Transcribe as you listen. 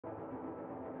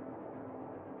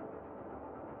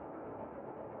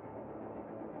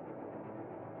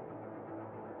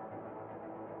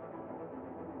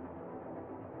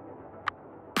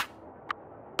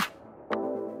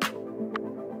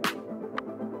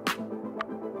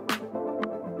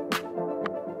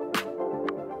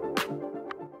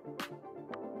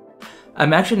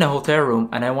I'm actually in a hotel room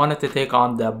and I wanted to take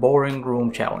on the boring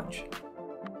room challenge.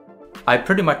 I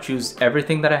pretty much use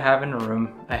everything that I have in the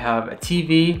room. I have a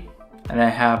TV and I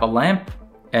have a lamp,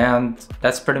 and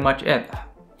that's pretty much it.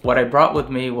 What I brought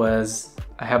with me was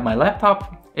I have my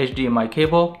laptop, HDMI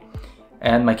cable,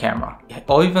 and my camera.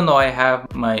 Even though I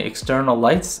have my external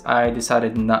lights, I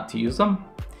decided not to use them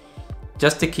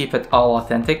just to keep it all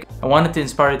authentic. I wanted to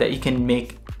inspire that you can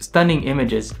make stunning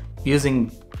images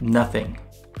using nothing,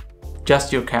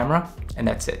 just your camera, and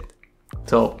that's it.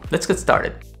 So let's get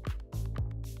started.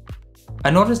 I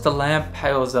noticed the lamp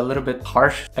was a little bit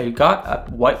harsh. I got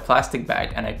a white plastic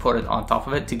bag and I put it on top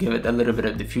of it to give it a little bit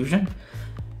of diffusion.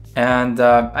 And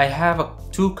I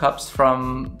have 2 cups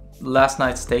from last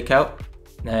night's stakeout.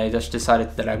 I just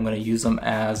decided that I'm going to use them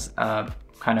as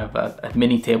kind of a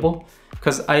mini table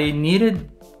because I needed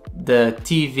the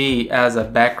TV as a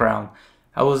background.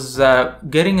 I was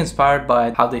getting inspired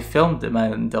by how they filmed The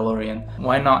Mandalorian.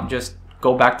 Why not just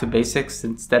go back to basics?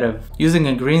 Instead of using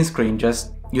a green screen,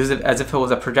 just use it as if it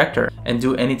was a projector and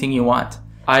do anything you want.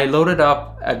 I loaded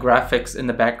up a graphics in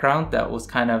the background that was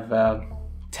kind of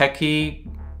techy,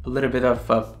 a little bit of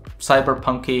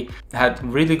cyberpunky, had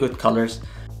really good colors.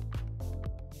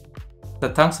 The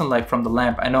tungsten light from the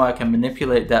lamp, I know I can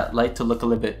manipulate that light to look a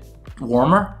little bit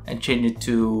warmer and change it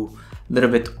to a little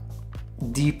bit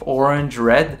deep orange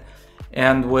red,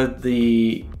 and with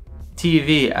the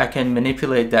TV I can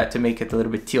manipulate that to make it a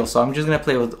little bit teal. So I'm just gonna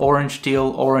play with orange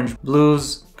teal, orange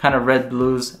blues, kind of red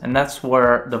blues, and that's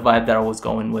where the vibe that I was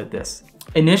going with this.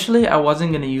 Initially I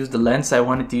wasn't gonna use the lens, I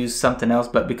wanted to use something else,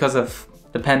 but because of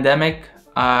the pandemic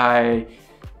I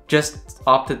just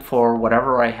opted for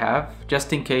whatever I have,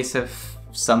 just in case of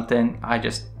something. I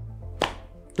just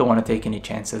don't want to take any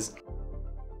chances.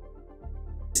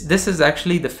 This is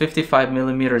actually the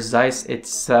 55mm Zeiss.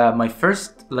 It's my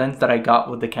first lens that I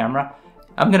got with the camera.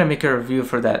 I'm gonna make a review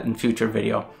for that in future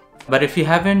video. But if you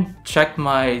haven't checked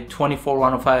my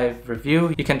 24-105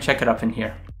 review, you can check it up in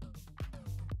here.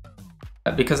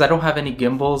 Because I don't have any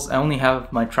gimbals, I only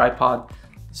have my tripod.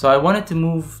 So I wanted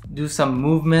to do some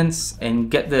movements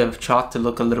and get the shot to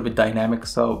look a little bit dynamic.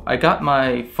 So I got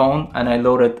my phone and I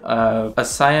loaded a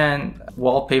cyan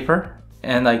wallpaper,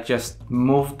 and I just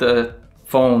moved the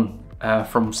phone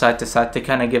from side to side to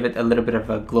kind of give it a little bit of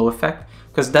a glow effect,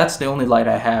 because that's the only light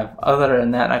I have. Other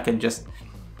than that, I can just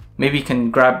maybe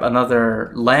can grab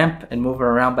another lamp and move it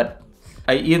around, but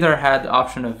I either had the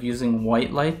option of using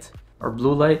white light or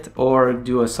blue light or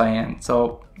do a cyan.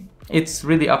 So it's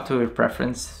really up to your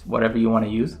preference, whatever you want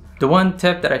to use. The one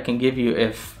tip that I can give you,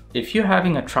 if you're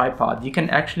having a tripod, you can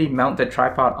actually mount the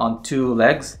tripod on 2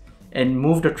 legs and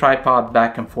move the tripod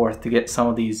back and forth to get some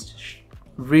of these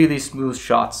really smooth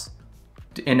shots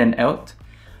in and out.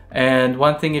 And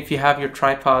one thing, if you have your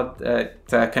tripod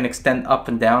that can extend up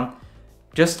and down,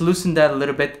 just loosen that a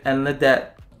little bit and let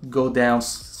that go down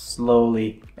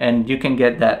slowly, and you can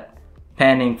get that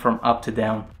panning from up to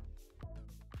down.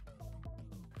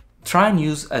 Try and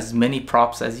use as many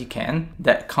props as you can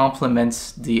that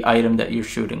complements the item that you're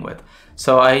shooting with.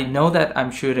 So I know that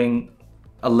I'm shooting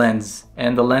a lens,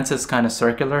 and the lens is kind of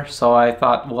circular, so I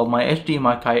thought, well, my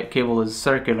HDMI cable is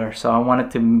circular, so I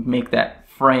wanted to make that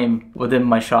frame within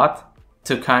my shot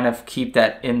to kind of keep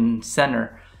that in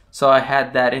center. So I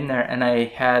had that in there, and I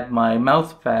had my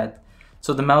mouse pad.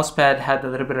 So the mouse pad had a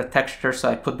little bit of texture, so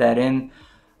I put that in,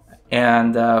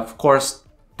 and of course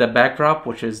the backdrop,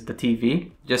 which is the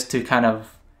TV, just to kind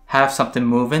of have something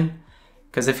moving.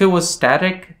 Because if it was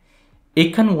static,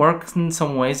 it can work in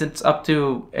some ways. It's up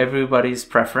to everybody's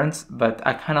preference, but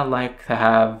I kind of like to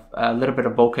have a little bit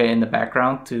of bokeh in the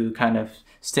background to kind of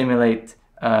stimulate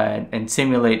and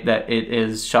simulate that it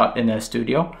is shot in a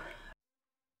studio.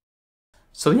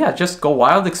 So yeah, just go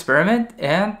wild, experiment,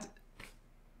 and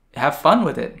have fun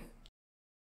with it.